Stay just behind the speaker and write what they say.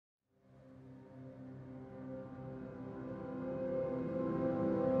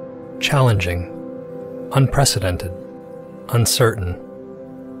challenging, unprecedented, uncertain.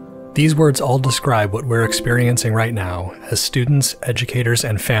 These words all describe what we're experiencing right now as students, educators,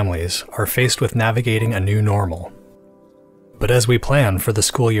 and families are faced with navigating a new normal. But as we plan for the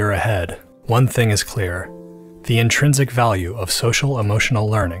school year ahead, one thing is clear: the intrinsic value of social-emotional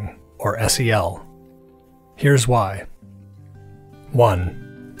learning, or SEL. Here's why.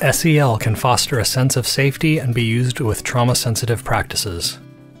 1. SEL can foster a sense of safety and be used with trauma-sensitive practices.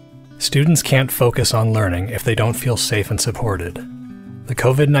 Students can't focus on learning if they don't feel safe and supported. The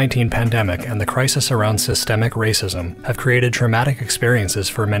COVID-19 pandemic and the crisis around systemic racism have created traumatic experiences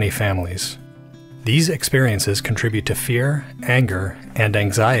for many families. These experiences contribute to fear, anger, and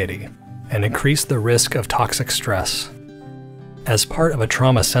anxiety, and increase the risk of toxic stress. As part of a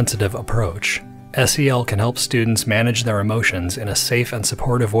trauma-sensitive approach, SEL can help students manage their emotions in a safe and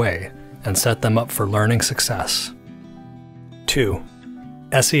supportive way and set them up for learning success. 2.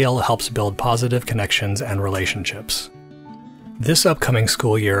 SEL helps build positive connections and relationships. This upcoming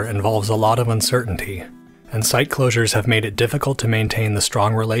school year involves a lot of uncertainty, and site closures have made it difficult to maintain the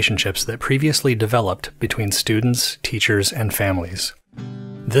strong relationships that previously developed between students, teachers, and families.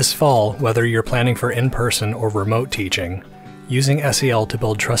 This fall, whether you're planning for in-person or remote teaching, using SEL to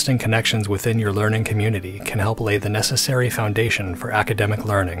build trusting connections within your learning community can help lay the necessary foundation for academic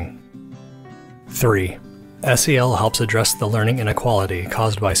learning. 3. SEL helps address the learning inequality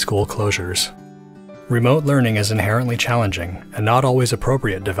caused by school closures. Remote learning is inherently challenging and not always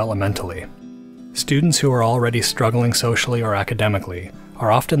appropriate developmentally. Students who are already struggling socially or academically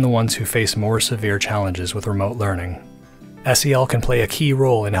are often the ones who face more severe challenges with remote learning. SEL can play a key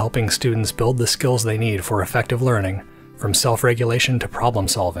role in helping students build the skills they need for effective learning, from self-regulation to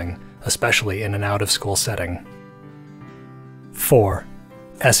problem-solving, especially in an out-of-school setting. 4.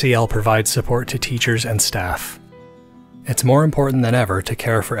 SEL provides support to teachers and staff. It's more important than ever to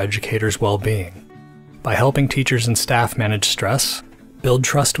care for educators' well-being. By helping teachers and staff manage stress, build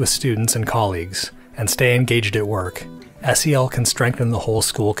trust with students and colleagues, and stay engaged at work, SEL can strengthen the whole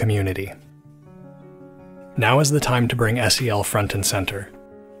school community. Now is the time to bring SEL front and center.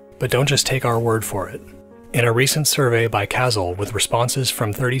 But don't just take our word for it. In a recent survey by CASEL with responses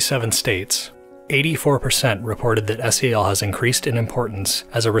from 37 states, 84% reported that SEL has increased in importance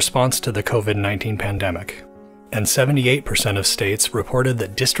as a response to the COVID-19 pandemic. And 78% of states reported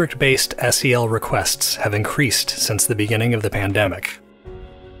that district-based SEL requests have increased since the beginning of the pandemic.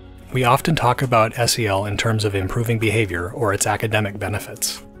 We often talk about SEL in terms of improving behavior or its academic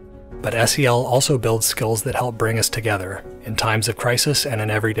benefits. But SEL also builds skills that help bring us together in times of crisis and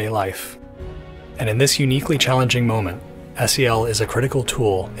in everyday life. And in this uniquely challenging moment, SEL is a critical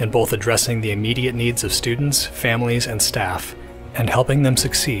tool in both addressing the immediate needs of students, families, and staff, and helping them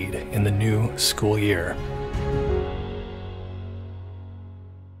succeed in the new school year.